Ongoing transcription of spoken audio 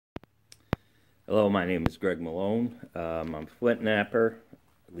Hello, my name is Greg Malone. I'm a flint napper,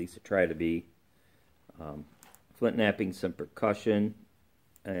 at least I try to be. Flint napping some percussion,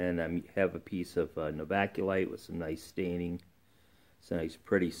 and I have a piece of Novaculite with some nice staining, some nice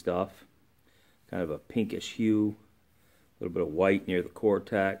pretty stuff. Kind of a pinkish hue, a little bit of white near the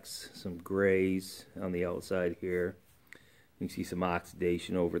cortex, some grays on the outside here. You can see some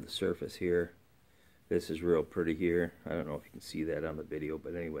oxidation over the surface here. This is real pretty here. I don't know if you can see that on the video,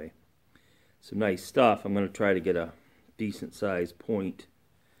 but anyway. Some nice stuff. I'm going to try to get a decent sized point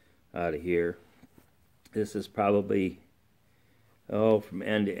out of here. This is probably, from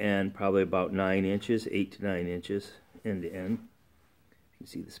end to end, probably about 9 inches, 8 to 9 inches, end to end. You can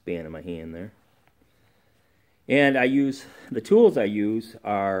see the span of my hand there. And the tools I use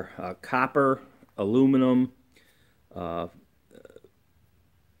are copper, aluminum,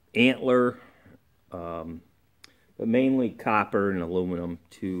 antler, but mainly copper and aluminum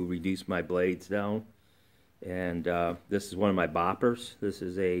to reduce my blades down. And this is one of my boppers. This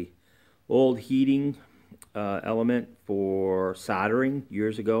is a old heating element for soldering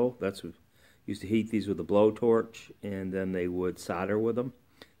years ago. That's what used to heat these with a blowtorch, and then they would solder with them.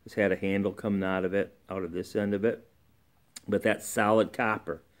 This had a handle coming out of this end of it, but that's solid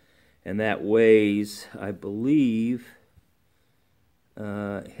copper, and that weighs, I believe,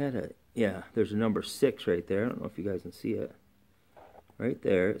 there's a number 6 right there. I don't know if you guys can see it. Right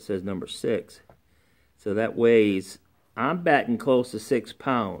there, it says number 6. So that weighs, I'm betting close to 6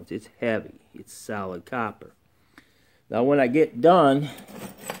 pounds. It's heavy. It's solid copper. Now when I get done,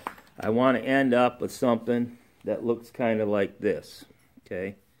 I want to end up with something that looks kind of like this.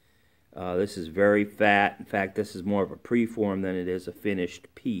 Okay? This is very fat. In fact, this is more of a preform than it is a finished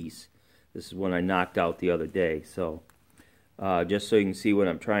piece. This is one I knocked out the other day. So just so you can see what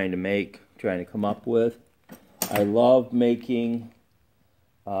I'm trying to come up with. I love making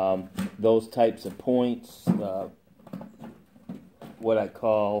those types of points, what I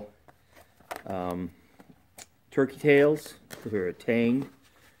call turkey tails. They're a tang.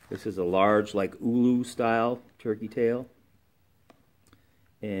 This is a large, like ulu style turkey tail,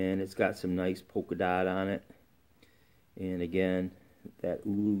 and it's got some nice polka dot on it. And again, that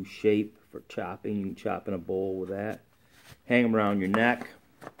ulu shape for chopping. You can chop in a bowl with that. Hang them around your neck.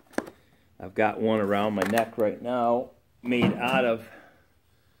 I've got one around my neck right now made out of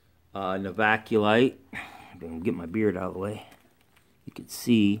Novaculite. I'm going to get my beard out of the way. You can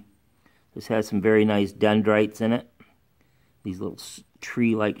see this has some very nice dendrites in it. These little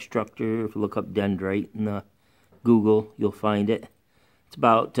tree-like structure. If you look up dendrite in the Google, you'll find it. It's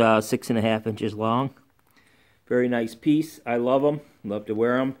about 6.5 inches long. Very nice piece. I love them. Love to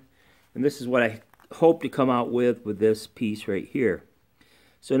wear them. And this is what I hope to come out with this piece right here.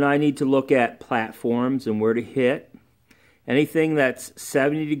 So now I need to look at platforms and where to hit. Anything that's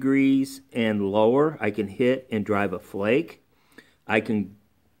 70 degrees and lower, I can hit and drive a flake. I can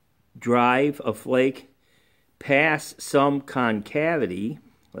drive a flake past some concavity,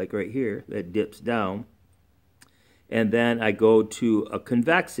 like right here, that dips down. And then I go to a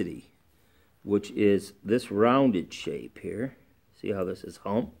convexity, which is this rounded shape here. See how this is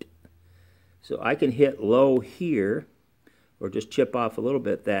humped? So I can hit low here, or just chip off a little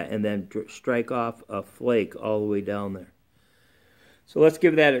bit that, and then strike off a flake all the way down there. So let's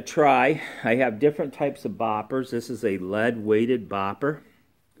give that a try. I have different types of boppers. This is a lead-weighted bopper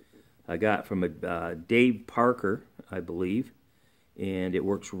I got from a Dave Parker, I believe, and it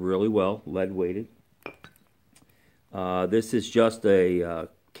works really well, lead-weighted. This is just a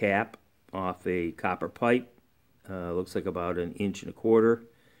cap off a copper pipe. Looks like about 1.25 inches.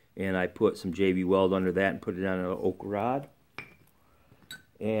 And I put some JB weld under that and put it on an oak rod.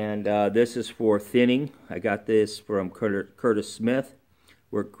 And this is for thinning. I got this from Curtis Smith.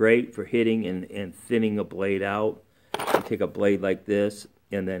 Worked great for hitting and thinning a blade out. You take a blade like this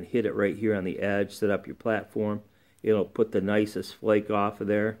and then hit it right here on the edge, set up your platform. It'll put the nicest flake off of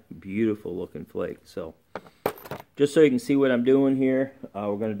there. Beautiful looking flake. So just so you can see what I'm doing here,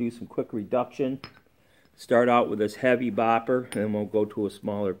 we're going to do some quick reduction. Start out with this heavy bopper, and then we'll go to a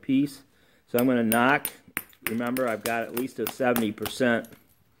smaller piece. So I'm going to knock. Remember, I've got at least a 70%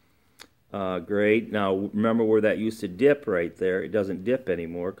 grade. Now, remember where that used to dip right there. It doesn't dip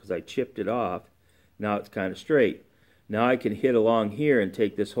anymore because I chipped it off. Now it's kind of straight. Now I can hit along here and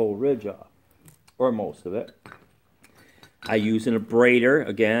take this whole ridge off, or most of it. I use an abrader.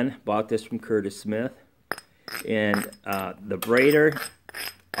 Again, bought this from Curtis Smith. And the abrader,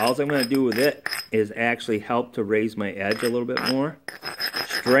 all I'm going to do with it is actually help to raise my edge a little bit more.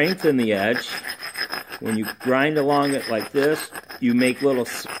 Strengthen the edge. When you grind along it like this, you make little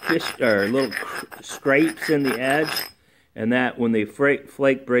scrapes in the edge, And that when the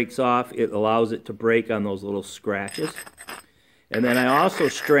flake breaks off, it allows it to break on those little scratches. And then I also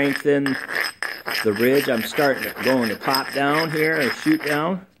strengthen the ridge. I'm starting to go to pop down here and shoot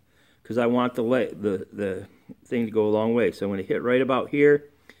down because I want the thing to go a long way. So I'm going to hit right about here,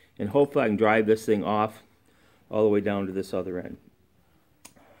 and hopefully I can drive this thing off all the way down to this other end.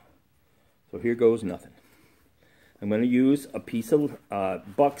 So here goes nothing. I'm going to use a piece of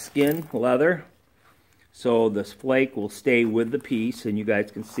buckskin leather so this flake will stay with the piece, and you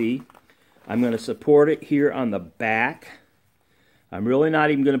guys can see. I'm going to support it here on the back. I'm really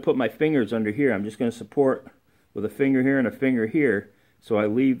not even going to put my fingers under here. I'm just going to support with a finger here and a finger here, so I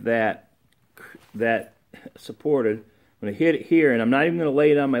leave that supported. I'm going to hit it here, and I'm not even going to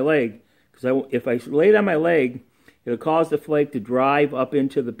lay it on my leg, because if I lay it on my leg, it'll cause the flake to drive up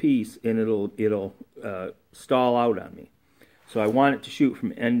into the piece, and it'll stall out on me. So I want it to shoot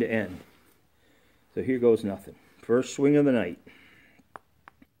from end to end. So here goes nothing. First swing of the night.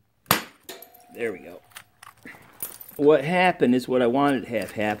 There we go. What happened is what I wanted to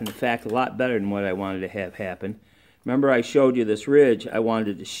have happen. In fact, a lot better than what I wanted to have happen. Remember I showed you this ridge. I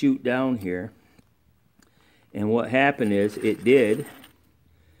wanted to shoot down here. And what happened is it did.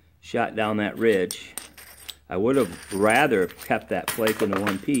 Shot down that ridge. I would have rather kept that flake into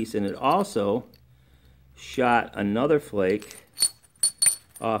one piece. And it also shot another flake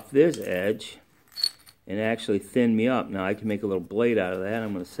off this edge and actually thinned me up. Now I can make a little blade out of that.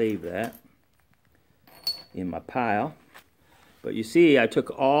 I'm going to save that in my pile. But you see, I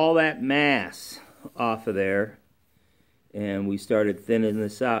took all that mass off of there and we started thinning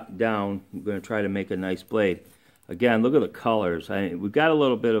this out down. I'm going to try to make a nice blade. Again, look at the colors. We've got a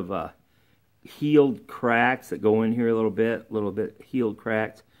little bit of healed cracks that go in here a little bit healed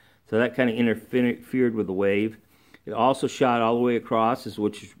cracks. So that kind of interfered with the wave. It also shot all the way across,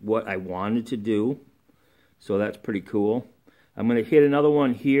 which is what I wanted to do. So that's pretty cool. I'm going to hit another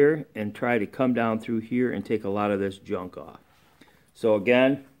one here and try to come down through here and take a lot of this junk off. So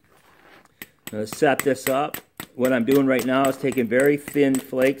again, I'm going to set this up. What I'm doing right now is taking very thin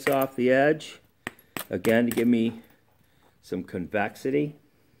flakes off the edge. Again, to give me some convexity.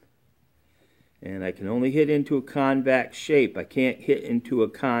 And I can only hit into a convex shape. I can't hit into a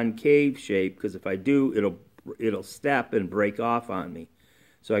concave shape because if I do, it'll step and break off on me.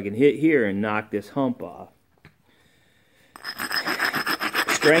 So I can hit here and knock this hump off.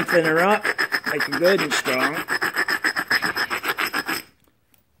 Strengthen her up, make her good and strong.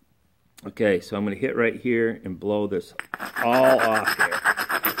 Okay, so I'm going to hit right here and blow this all off here.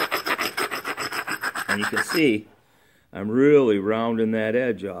 And you can see I'm really rounding that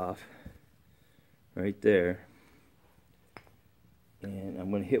edge off right there. And I'm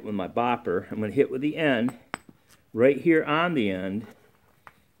going to hit with my bopper. I'm going to hit with the end right here on the end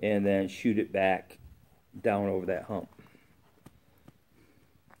and then shoot it back down over that hump.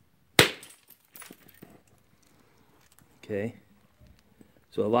 Okay,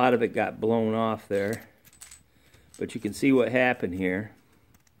 so a lot of it got blown off there, but you can see what happened here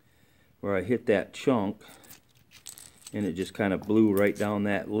where I hit that chunk and it just kind of blew right down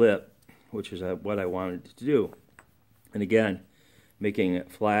that lip, which is what I wanted to do. And again, making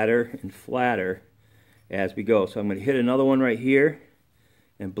it flatter and flatter as we go. So I'm going to hit another one right here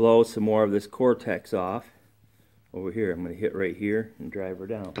and blow some more of this cortex off over here. I'm going to hit right here and drive her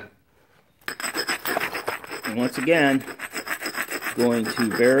down. And once again, going to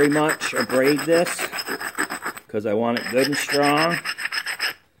very much abrade this because I want it good and strong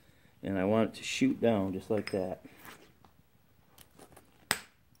and I want it to shoot down just like that.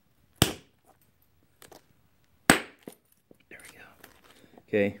 There we go.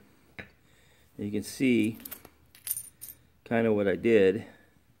 Okay, and you can see kind of what I did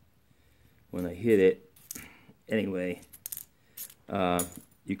when I hit it. Anyway,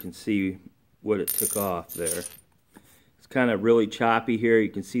 you can see what it took off there. It's kind of really choppy here. You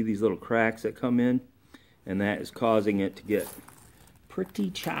can see these little cracks that come in, and that is causing it to get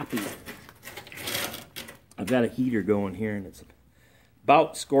pretty choppy. I've got a heater going here, and it's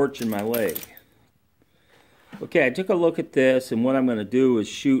about scorching my leg. Okay, I took a look at this, and what I'm going to do is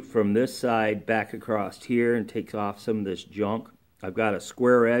shoot from this side back across here and take off some of this junk. I've got a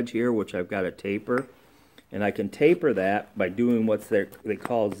square edge here, which I've got to taper, and I can taper that by doing what they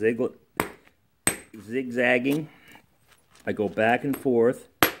call zigzagging. I go back and forth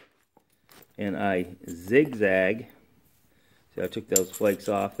and I zigzag. See, I took those flakes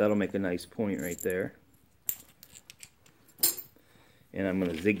off. That'll make a nice point right there. And I'm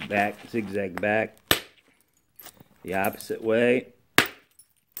going to zigzag back the opposite way.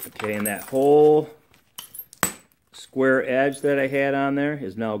 Okay, and that whole square edge that I had on there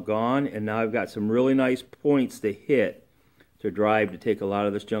is now gone, and now I've got some really nice points to hit to drive to take a lot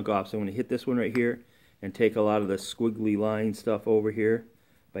of this junk off. So I'm going to hit this one right here and take a lot of the squiggly line stuff over here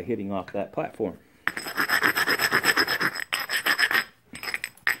by hitting off that platform.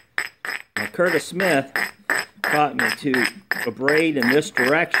 Now Curtis Smith taught me to abrade in this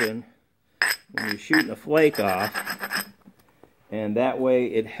direction when you're shooting a flake off, and that way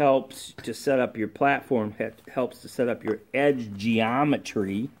it helps to set up your platform, helps to set up your edge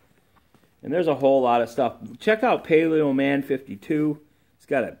geometry. And there's a whole lot of stuff. Check out Paleo Man 52. It's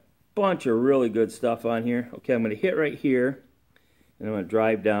got a bunch of really good stuff on here. Okay, I'm going to hit right here, and I'm going to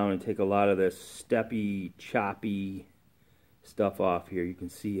drive down and take a lot of this steppy, choppy stuff off here. You can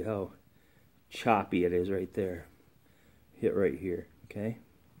see how choppy it is right there. Hit right here, okay?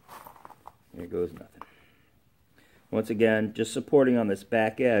 There goes nothing. Once again, just supporting on this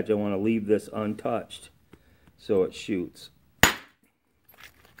back edge, I want to leave this untouched so it shoots.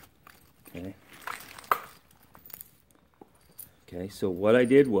 Okay. Okay, so what I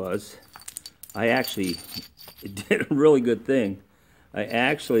did was, I actually did a really good thing. I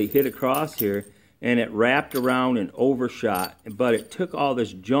actually hit across here, and it wrapped around and overshot, but it took all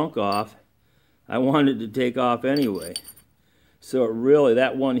this junk off I wanted to take off anyway. So it really,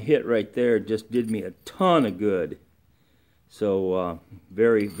 that one hit right there just did me a ton of good. So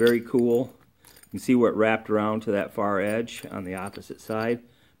very, very cool. You can see where it wrapped around to that far edge on the opposite side,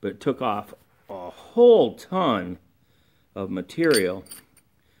 but it took off a whole ton of material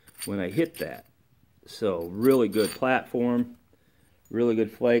when I hit that. So really good platform, really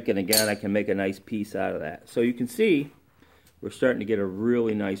good flake, and again I can make a nice piece out of that. So you can see we're starting to get a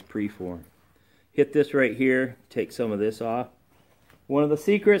really nice preform. Hit this right here, take some of this off. One of the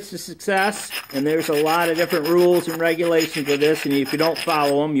secrets to success, and there's a lot of different rules and regulations of this, and if you don't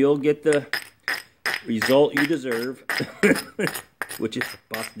follow them, you'll get the result you deserve, which is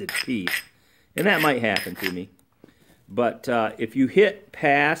a busted piece. And that might happen to me. But if you hit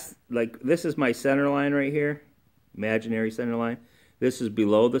past, like this is my center line right here, imaginary center line. This is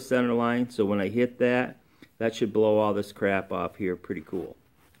below the center line, so when I hit that, that should blow all this crap off here pretty cool.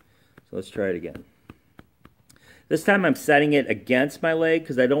 So let's try it again. This time I'm setting it against my leg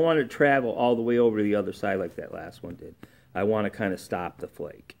because I don't want it to travel all the way over to the other side like that last one did. I want to kind of stop the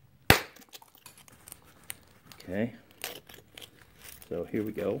flake. Okay. So here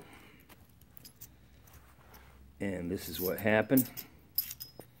we go. And this is what happened.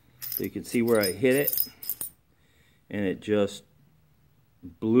 So you can see where I hit it. And it just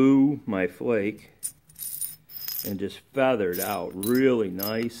blew my flake and just feathered out really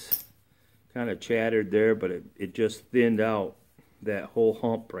nice. Kind of chattered there, but it just thinned out that whole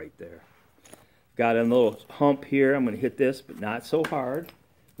hump right there. Got a little hump here. I'm going to hit this, but not so hard.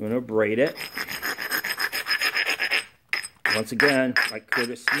 I'm going to braid it. Once again, like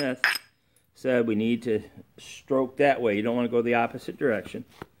Curtis Smith said, we need to stroke that way. You don't want to go the opposite direction.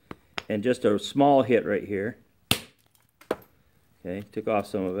 And just a small hit right here. Okay, took off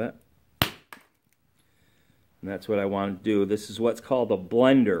some of it. And that's what I wanted to do. This is what's called a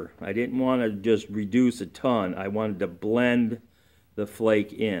blender. I didn't want to just reduce a ton. I wanted to blend the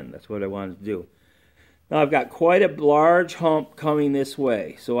flake in. That's what I wanted to do. Now I've got quite a large hump coming this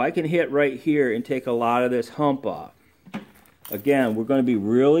way. So I can hit right here and take a lot of this hump off. Again, we're going to be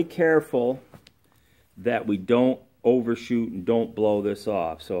really careful that we don't overshoot and don't blow this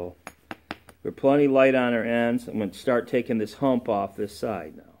off. So we're plenty light on our ends. I'm going to start taking this hump off this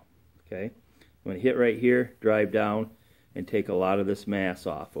side now. Okay? I'm going to hit right here, drive down, and take a lot of this mass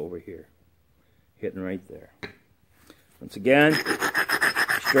off over here. Hitting right there. Once again,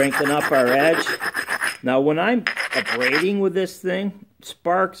 strengthen up our edge. Now when I'm abrading with this thing,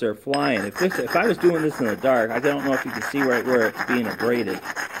 sparks are flying. If I was doing this in the dark, I don't know if you can see right where it's being abraded,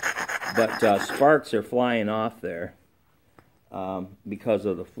 but sparks are flying off there because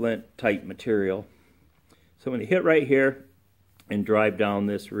of the flint type material. So I'm going to hit right here and drive down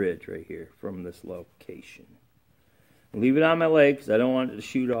this ridge right here from this location. Leave it on my leg because I don't want it to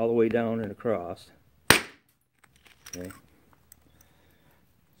shoot all the way down and across. Okay.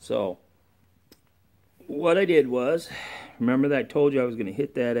 So what I did was, remember that I told you I was going to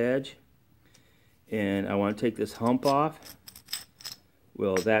hit that edge, and I want to take this hump off.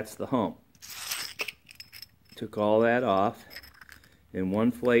 Well, that's the hump. Took all that off, and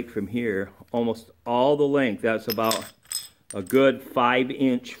one flake from here, almost all the length, that's about a good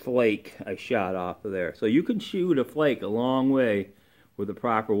 5-inch flake I shot off of there. So you can shoot a flake a long way with the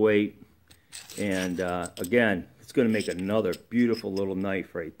proper weight. And again, it's going to make another beautiful little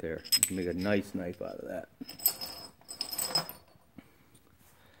knife right there. You can make a nice knife out of that.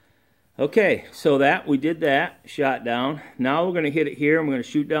 Okay, so we did that, shot down. Now we're going to hit it here and we're going to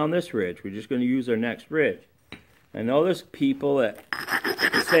shoot down this ridge. We're just going to use our next ridge. I know there's people that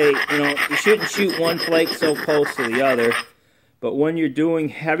say, you know, you shouldn't shoot one flake so close to the other, but when you're doing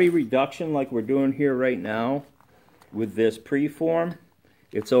heavy reduction like we're doing here right now with this preform,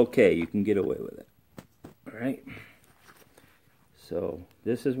 it's okay. You can get away with it. All right. So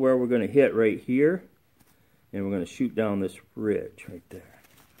this is where we're going to hit right here, and we're going to shoot down this ridge right there.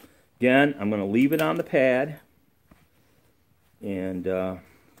 Again, I'm going to leave it on the pad, and I'm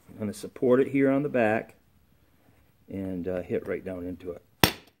going to support it here on the back and hit right down into it.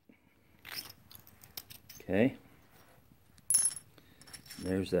 Okay.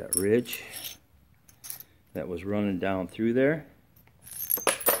 There's that ridge that was running down through there,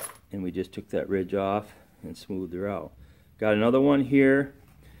 and we just took that ridge off and smoothed her out. Got another one here.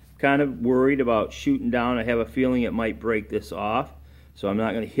 Kind of worried about shooting down. I have a feeling it might break this off, so I'm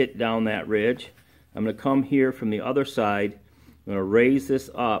not going to hit down that ridge. I'm going to come here from the other side. I'm going to raise this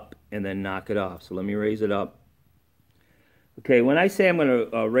up and then knock it off. So let me raise it up. Okay, when I say I'm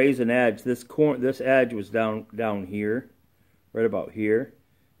going to raise an edge, this edge was down here, right about here,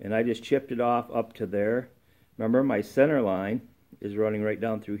 and I just chipped it off up to there. Remember, my center line is running right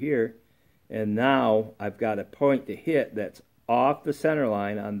down through here, and now I've got a point to hit that's off the center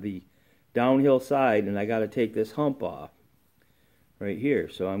line on the downhill side, and I got to take this hump off right here.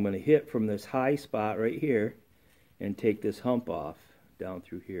 So I'm going to hit from this high spot right here and take this hump off down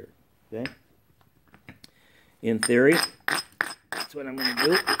through here. Okay? In theory, that's what I'm going to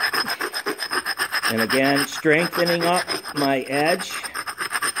do. And again, strengthening up my edge.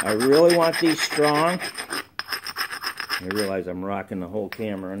 I really want these strong. I realize I'm rocking the whole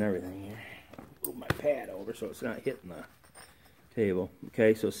camera and everything here. Move my pad over so it's not hitting the table.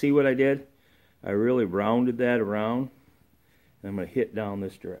 Okay, so see what I did? I really rounded that around, and I'm going to hit down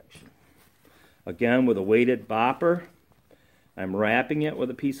this direction. Again, with a weighted bopper, I'm wrapping it with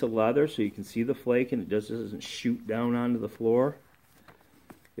a piece of leather so you can see the flake and it just doesn't shoot down onto the floor.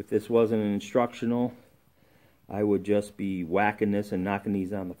 If this wasn't an instructional, I would just be whacking this and knocking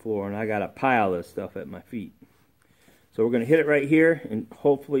these on the floor, and I got a pile of this stuff at my feet. So we're going to hit it right here and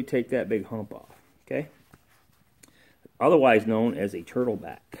hopefully take that big hump off. Okay? Otherwise known as a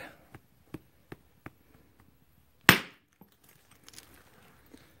turtleback.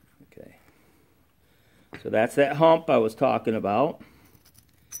 Okay. So that's that hump I was talking about.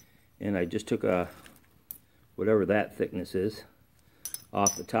 And I just took a, whatever that thickness is,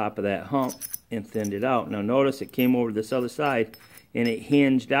 off the top of that hump and thinned it out. Now notice it came over this other side and it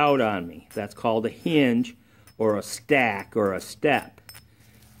hinged out on me. That's called a hinge or a stack or a step.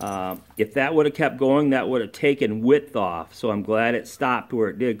 If that would have kept going, that would have taken width off. So I'm glad it stopped where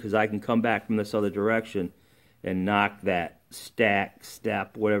it did, because I can come back from this other direction and knock that stack,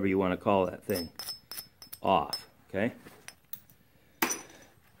 step, whatever you want to call that thing, off. Okay?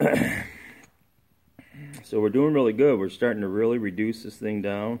 So we're doing really good. We're starting to really reduce this thing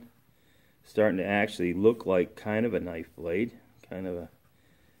down. Starting to actually look like kind of a knife blade. Kind of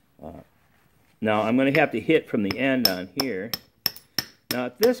a... now I'm going to have to hit from the end on here. Now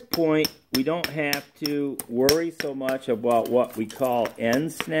at this point, we don't have to worry so much about what we call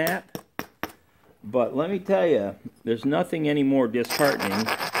end snap. But let me tell you, there's nothing any more disheartening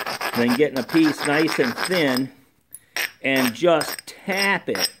than getting a piece nice and thin and just tap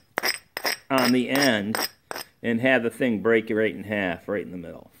it on the end and have the thing break right in half, right in the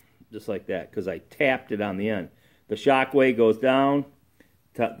middle. Just like that, because I tapped it on the end. The shock wave goes down,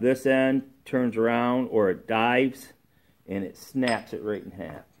 this end turns around, or it dives, and it snaps it right in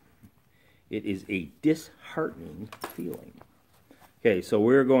half. It is a disheartening feeling. Okay, so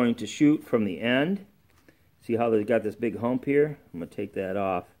we're going to shoot from the end. See how they've got this big hump here? I'm going to take that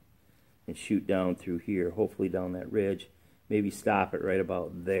off and shoot down through here, hopefully down that ridge. Maybe stop it right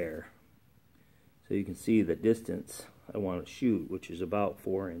about there. So you can see the distance I want to shoot, which is about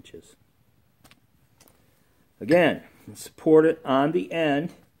 4 inches. Again, support it on the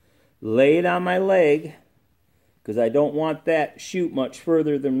end, lay it on my leg, because I don't want that to shoot much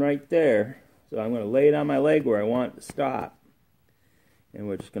further than right there. So I'm going to lay it on my leg where I want it to stop. And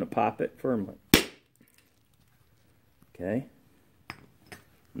we're just going to pop it firmly. Okay.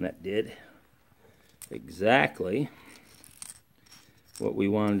 And that did exactly what we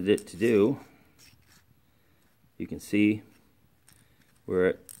wanted it to do. You can see where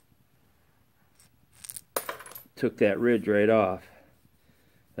it took that ridge right off.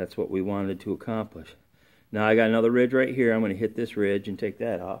 That's what we wanted to accomplish. Now I got another ridge right here. I'm going to hit this ridge and take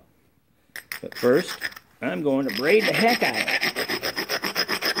that off. But first, I'm going to braid the heck out of it.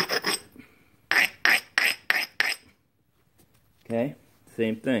 Okay,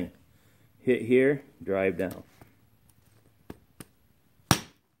 same thing. Hit here, drive down.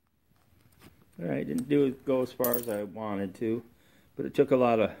 Alright, didn't go as far as I wanted to, but it took a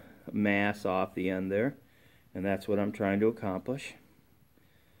lot of mass off the end there, and that's what I'm trying to accomplish.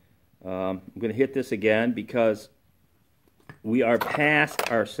 I'm going to hit this again because we are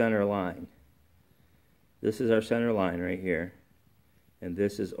past our center line. This is our center line right here, and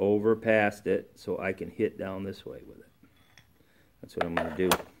this is over past it, so I can hit down this way with it. That's what I'm going to do.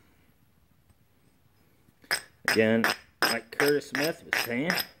 Again, like Curtis Smith was saying,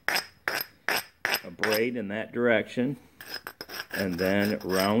 a braid in that direction, and then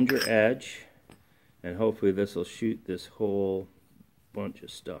round your edge, and hopefully this will shoot this whole bunch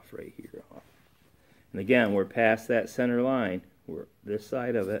of stuff right here off. And again, we're past that center line. We're this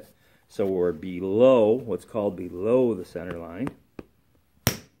side of it, so we're below, what's called below the center line.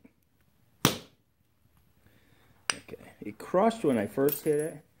 Okay, it crushed when I first hit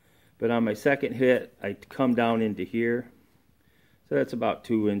it, but on my second hit, I come down into here. So that's about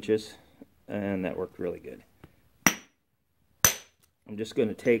 2 inches, and that worked really good. I'm just going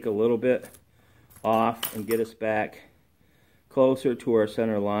to take a little bit off and get us back closer to our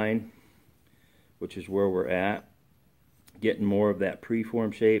center line, which is where we're at, getting more of that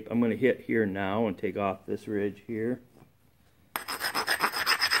preform shape. I'm going to hit here now and take off this ridge here.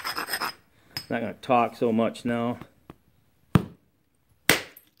 Not going to talk so much now.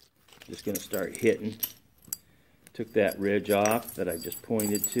 Just going to start hitting. Took that ridge off that I just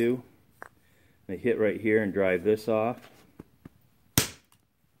pointed to. I hit right here and drive this off.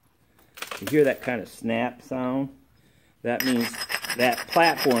 You hear that kind of snap sound? That means that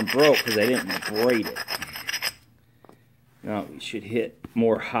platform broke because I didn't braid it. Now we should hit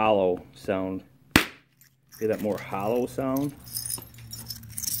more hollow sound. Hear that more hollow sound?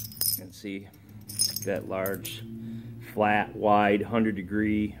 And see that large, flat, wide,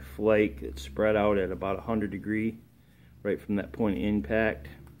 100-degree flake that's spread out at about 100 degree right from that point of impact.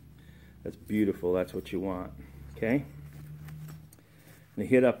 That's beautiful. That's what you want. Okay? I'm going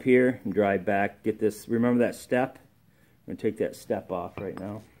to hit up here and drive back. Get this. Remember that step? I'm going to take that step off right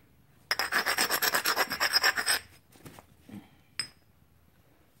now.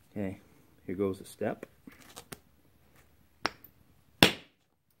 Okay, here goes the step.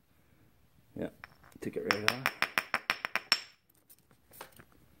 Yep, took it right off.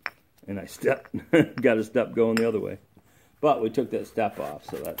 And I stepped, got a step going the other way. But we took that step off,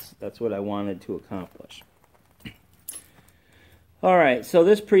 so that's what I wanted to accomplish. Alright, so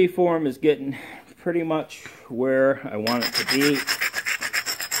this preform is getting pretty much where I want it to be.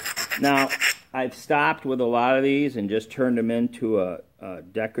 Now, I've stopped with a lot of these and just turned them into a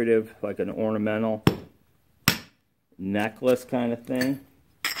decorative, like an ornamental necklace kind of thing.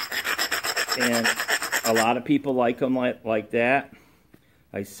 And a lot of people like them like that.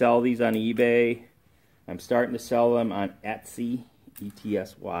 I sell these on eBay. I'm starting to sell them on Etsy,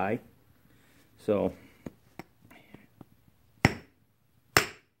 E-T-S-Y. So,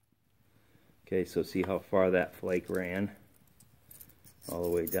 okay, so see how far that flake ran? All the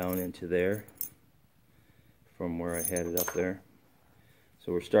way down into there from where I had it up there.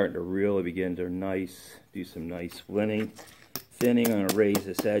 So we're starting to really begin to do some nice thinning. I'm going to raise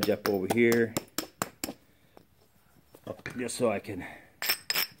this edge up over here, just so I can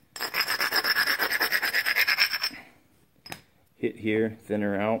hit here,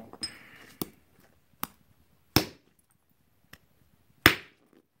 thinner out.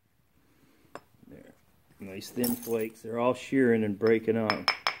 There, nice thin flakes. They're all shearing and breaking up.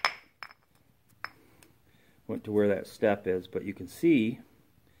 Went to where that step is, but you can see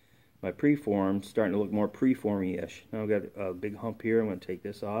my preform starting to look more preformy-ish. Now I've got a big hump here. I'm going to take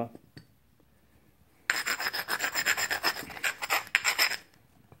this off.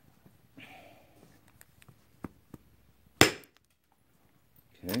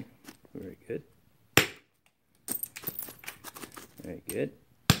 Okay, very good. Very good.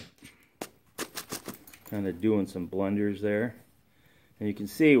 Kind of doing some blenders there. And you can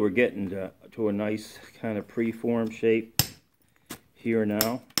see we're getting to a nice kind of preform shape here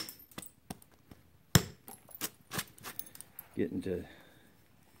now. Getting to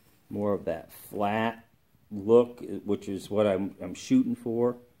more of that flat look, which is what I'm shooting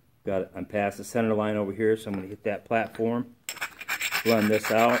for. I'm past the center line over here, so I'm going to hit that platform. Blend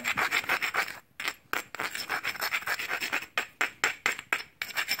this out.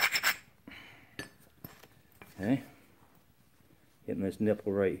 Okay. Hitting this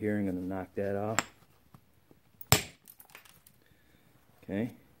nipple right here, I'm going to knock that off.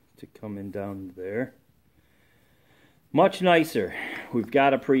 Okay, to come in down there. Much nicer. We've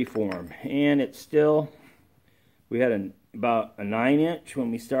got a preform, and it's still, we had about a 9-inch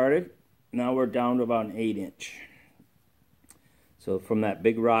when we started. Now we're down to about an 8-inch. So from that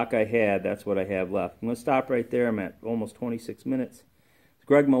big rock I had, that's what I have left. I'm going to stop right there. I'm at almost 26 minutes. It's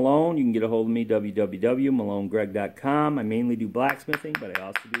Greg Malone. You can get a hold of me, www.malonegreg.com. I mainly do blacksmithing, but I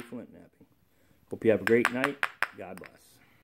also do flint knapping. Hope you have a great night. God bless.